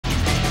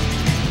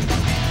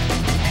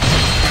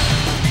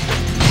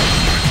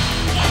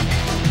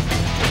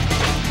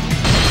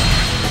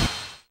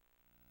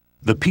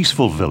The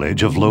peaceful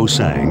village of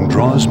Losang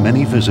draws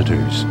many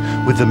visitors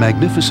with the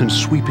magnificent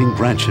sweeping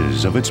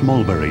branches of its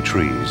mulberry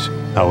trees.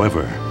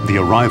 However, the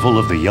arrival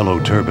of the Yellow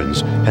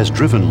Turbans has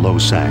driven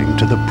Losang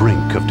to the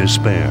brink of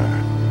despair.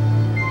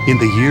 In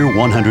the year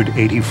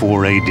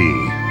 184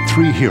 AD,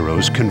 three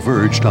heroes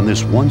converged on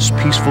this once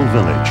peaceful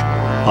village,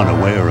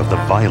 unaware of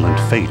the violent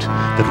fate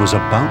that was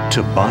about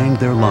to bind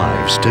their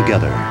lives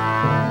together.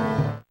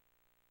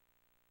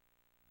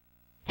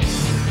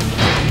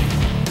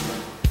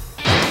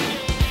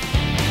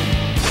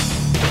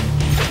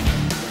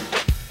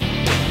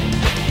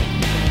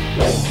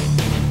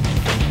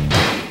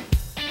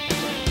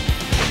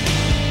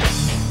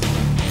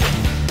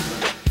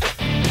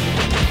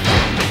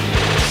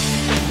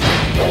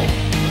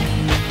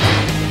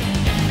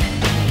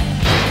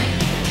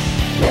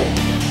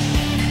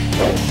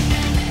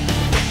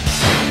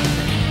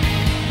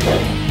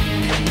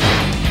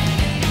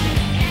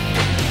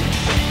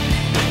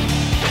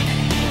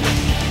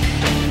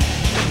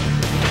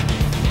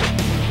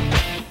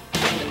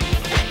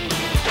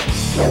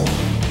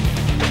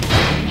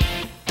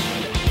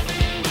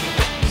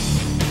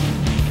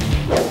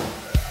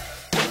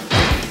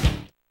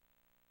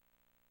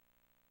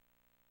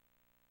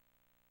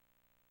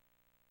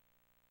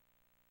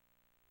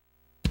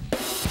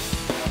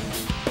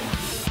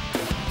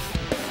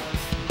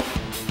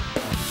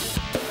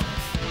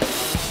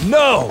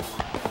 No!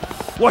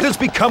 What has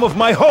become of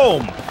my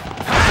home?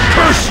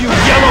 Curse you,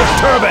 Yellow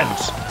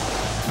Turbans!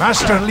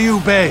 Master Liu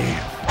Bei,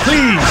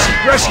 please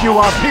rescue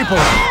our people!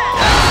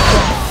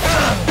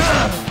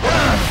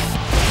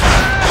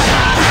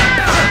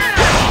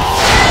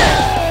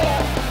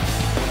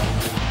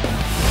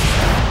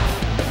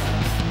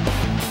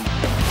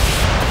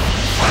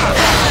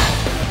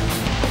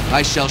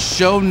 I shall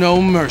show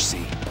no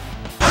mercy.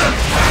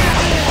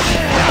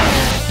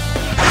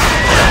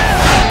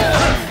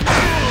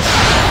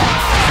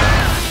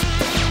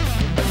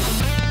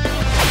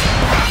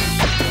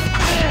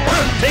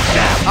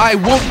 I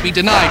won't be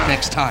denied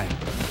next time.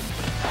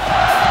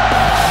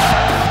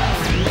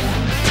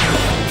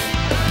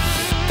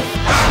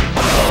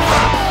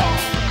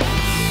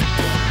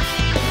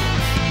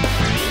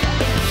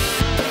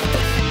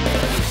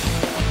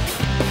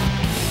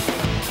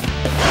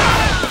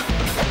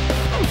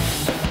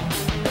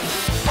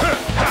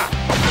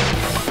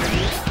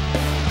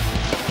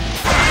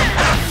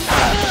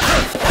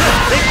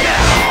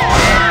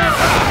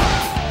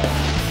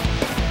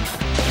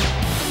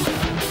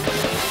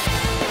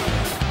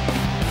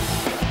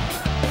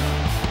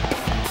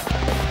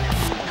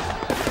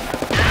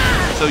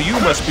 So you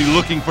must be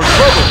looking for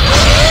trouble.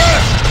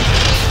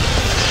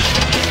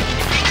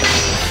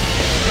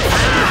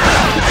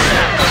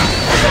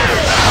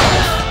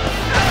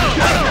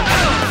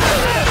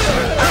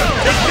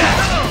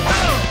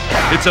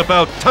 It's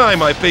about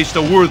time I faced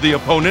a worthy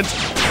opponent.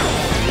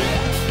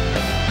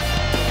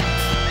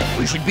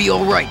 We should be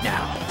all right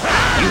now.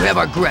 You have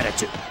our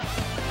gratitude.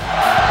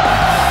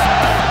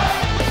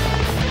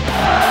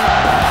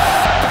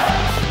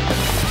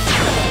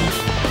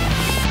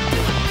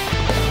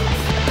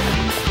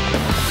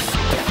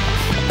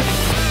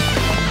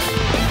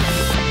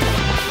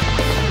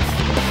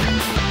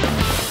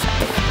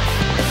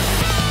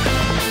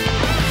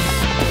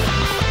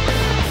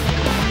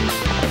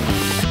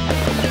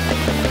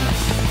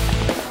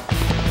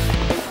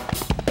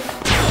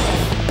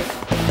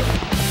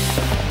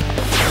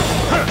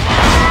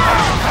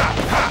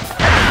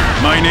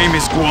 My name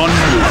is Guan.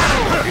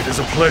 It is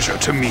a pleasure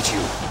to meet you.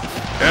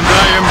 And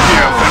I am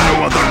here for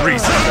no other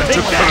reason than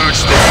to purge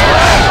this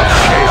land of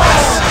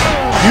chaos.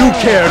 You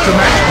care to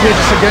match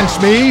wits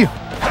against me?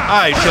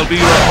 I shall be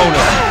your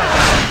opponent.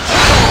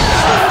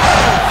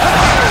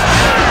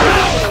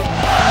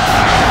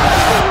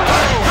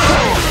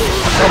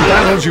 Some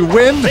battles you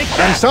win,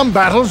 and some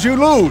battles you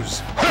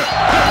lose.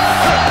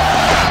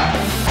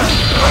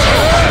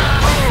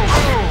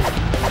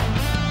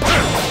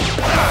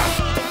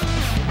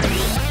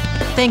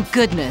 Thank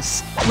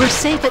goodness. We're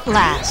safe at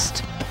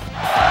last.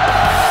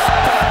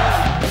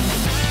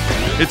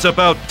 It's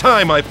about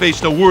time I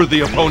faced a worthy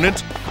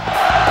opponent.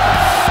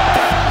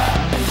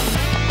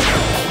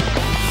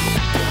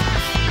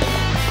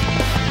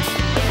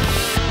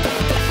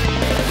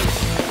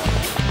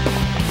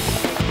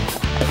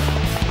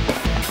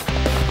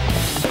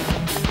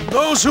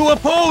 Those who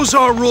oppose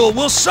our rule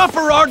will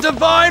suffer our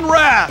divine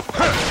wrath!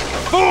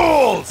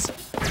 Fools!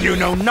 You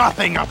know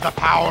nothing of the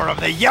power of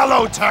the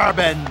Yellow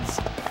Turbans!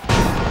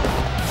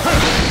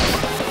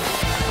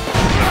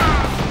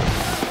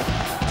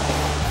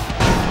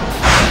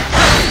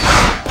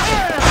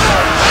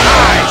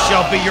 I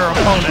shall be your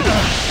opponent!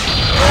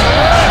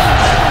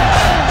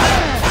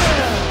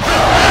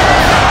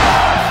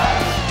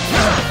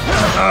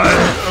 I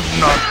have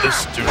not the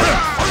strength.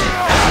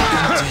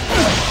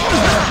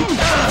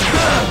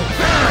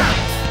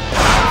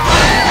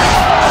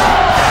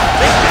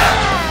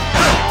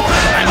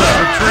 I must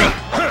retreat!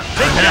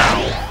 Now!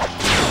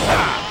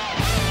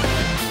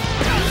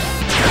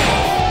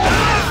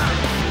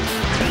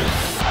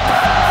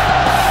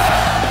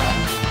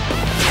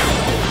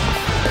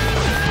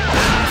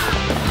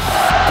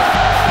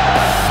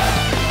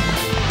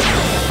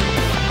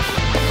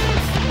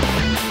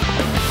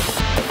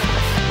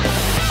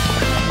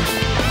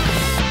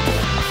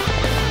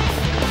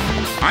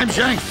 I'm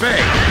Zhang Fei.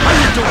 How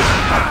you doing?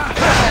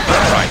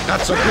 All right,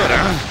 not so good,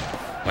 huh?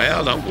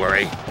 Well, don't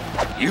worry.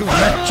 You've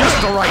met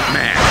just the right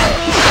man.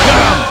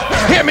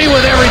 Hit me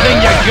with everything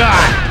you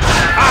got!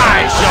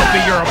 I shall be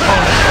your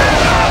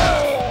opponent!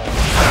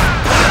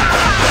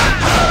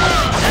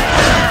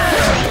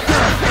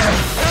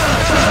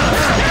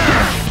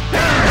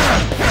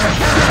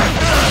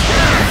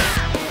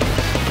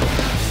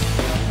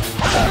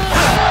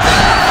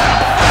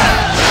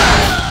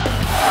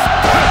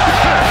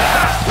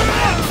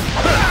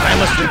 I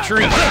must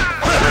retreat.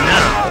 For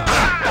now.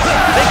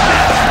 Take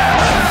that!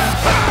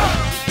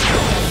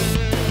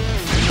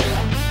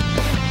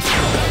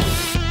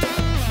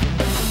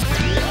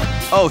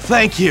 Oh,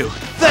 thank you!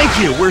 Thank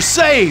you! We're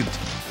saved!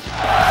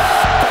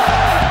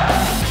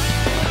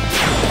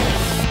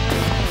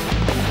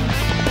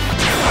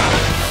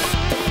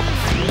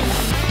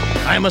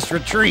 I must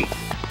retreat.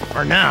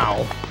 For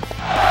now.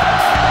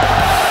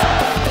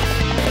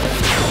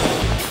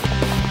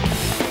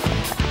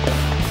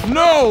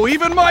 No!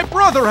 Even my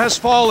brother has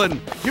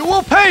fallen! You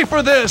will pay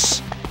for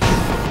this!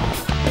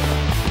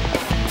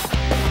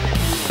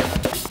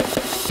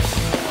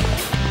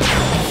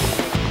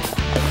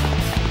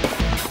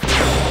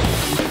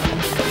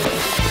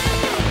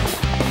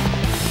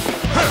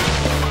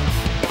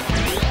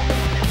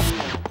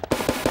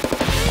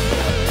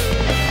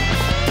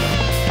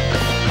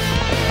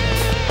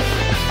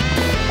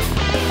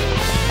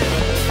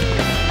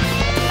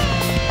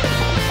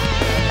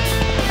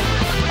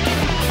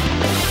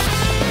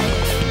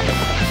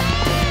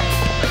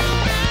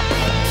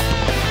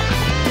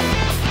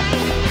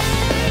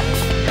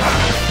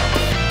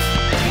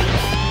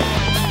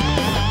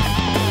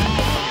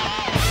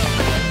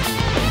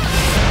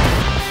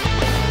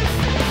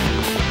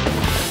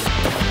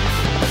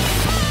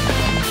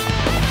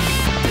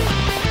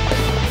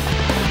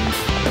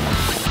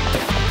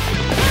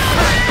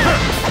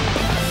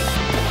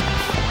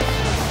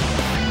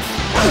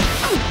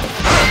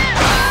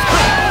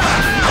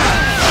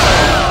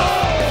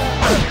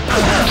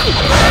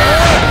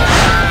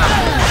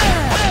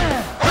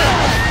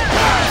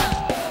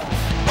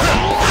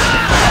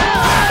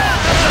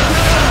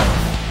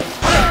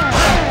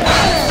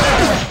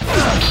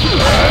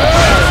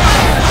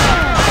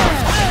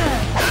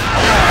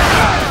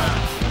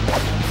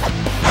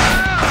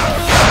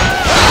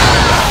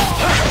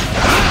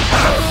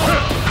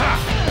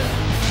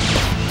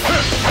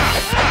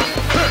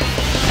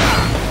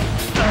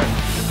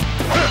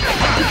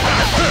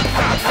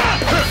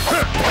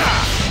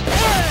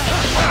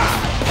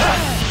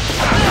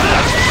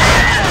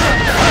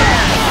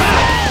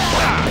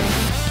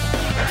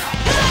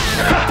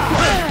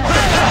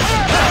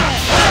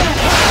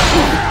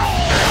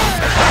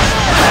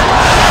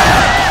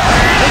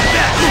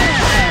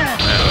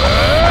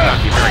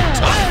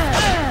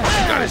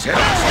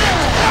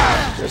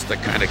 The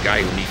kind of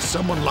guy who needs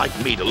someone like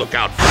me to look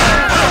out for.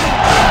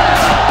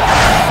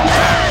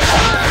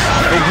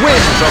 The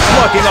winds are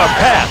blocking our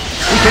path.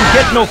 We can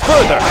get no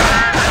further.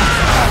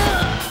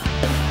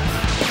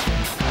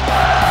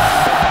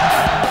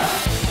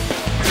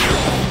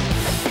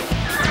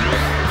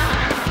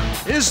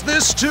 Is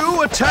this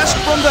too a test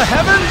from the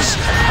heavens?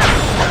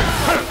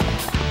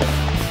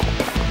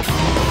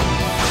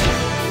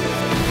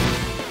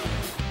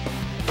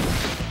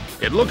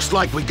 It looks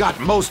like we got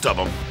most of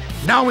them.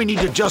 Now we need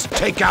to just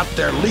take out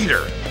their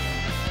leader.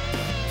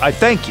 I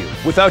thank you.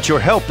 Without your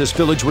help, this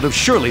village would have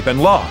surely been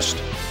lost.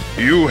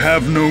 You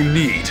have no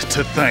need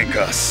to thank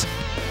us.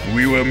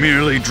 We were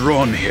merely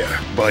drawn here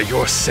by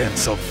your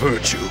sense of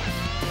virtue.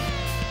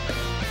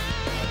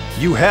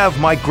 You have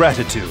my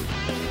gratitude.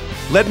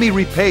 Let me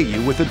repay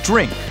you with a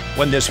drink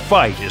when this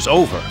fight is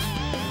over.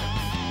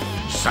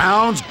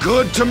 Sounds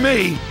good to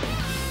me.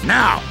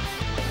 Now,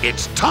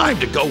 it's time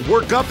to go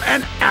work up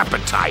an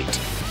appetite.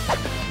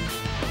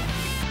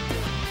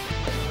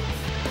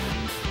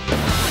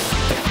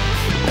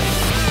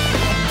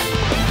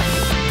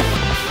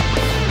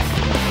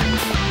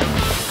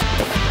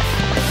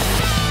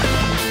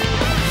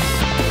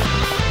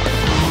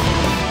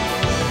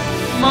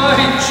 My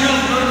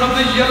children of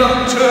the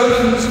Yellow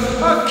Turbans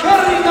are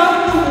carrying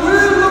out the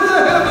will of the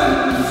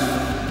heavens.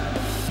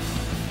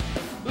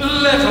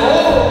 Let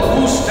all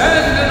who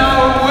stand in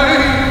our way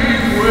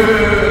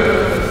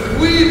beware.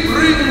 We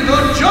bring the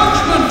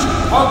judgment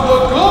of the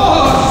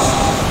gods.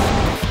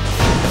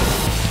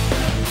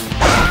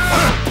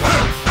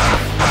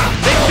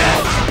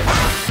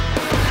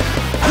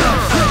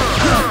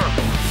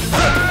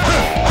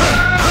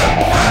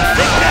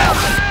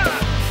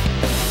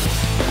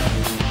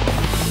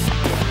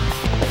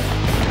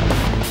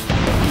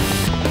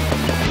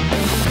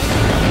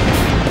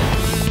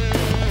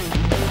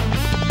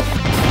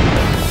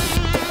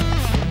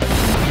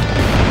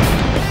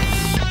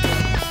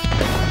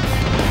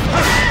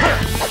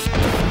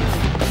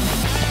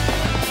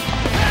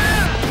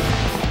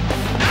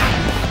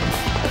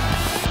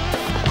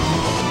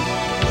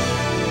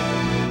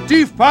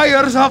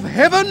 Defiers of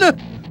heaven,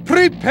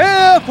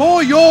 prepare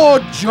for your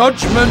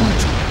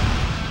judgment!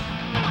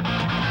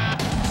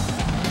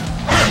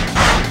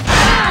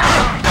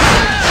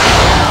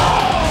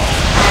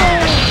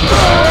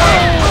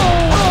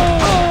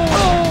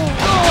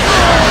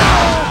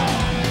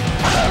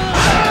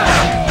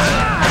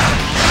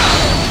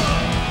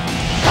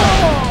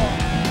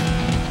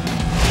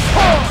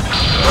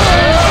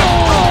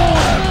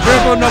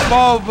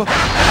 above,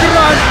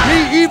 grant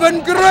me even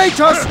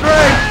greater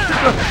strength!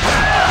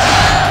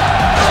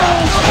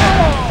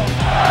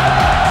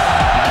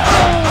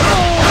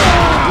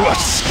 What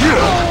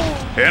skill!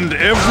 And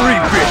every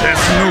bit as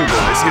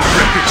noble as his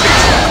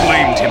reputation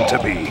claimed him to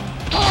be.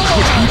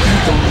 Could he be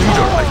the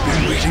leader I've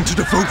been waiting to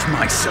devote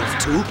myself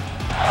to?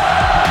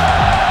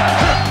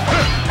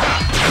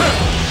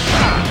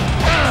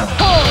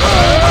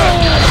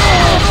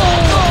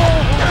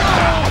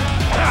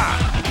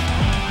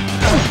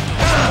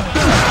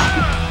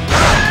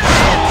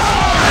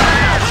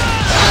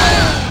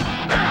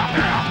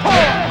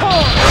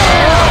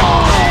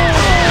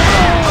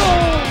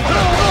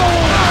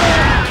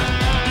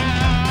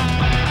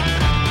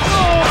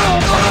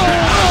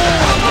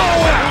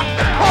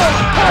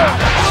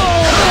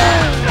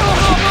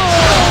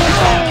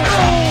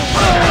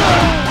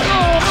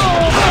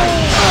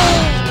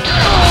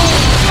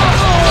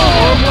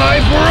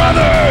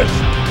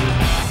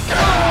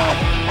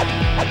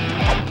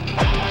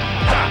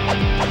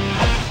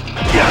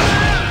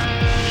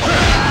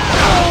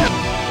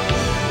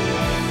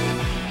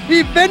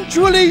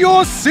 Eventually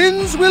your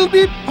sins will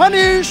be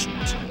punished!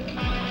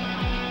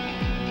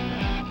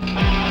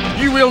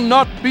 You will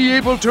not be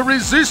able to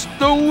resist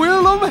the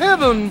will of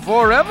heaven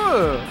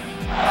forever!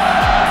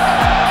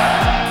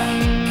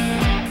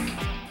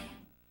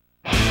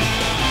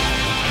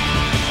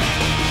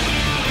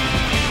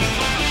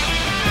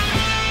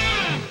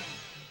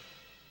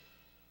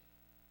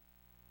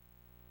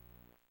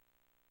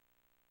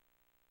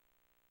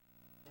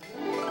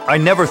 I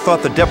never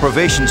thought the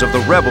deprivations of the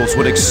rebels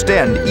would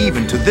extend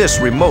even to this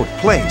remote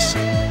place.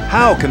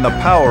 How can the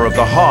power of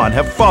the Han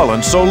have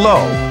fallen so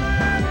low?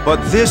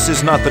 But this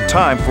is not the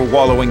time for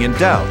wallowing in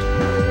doubt.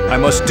 I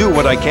must do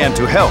what I can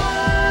to help.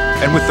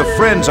 And with the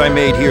friends I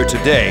made here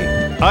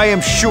today, I am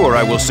sure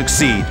I will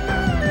succeed.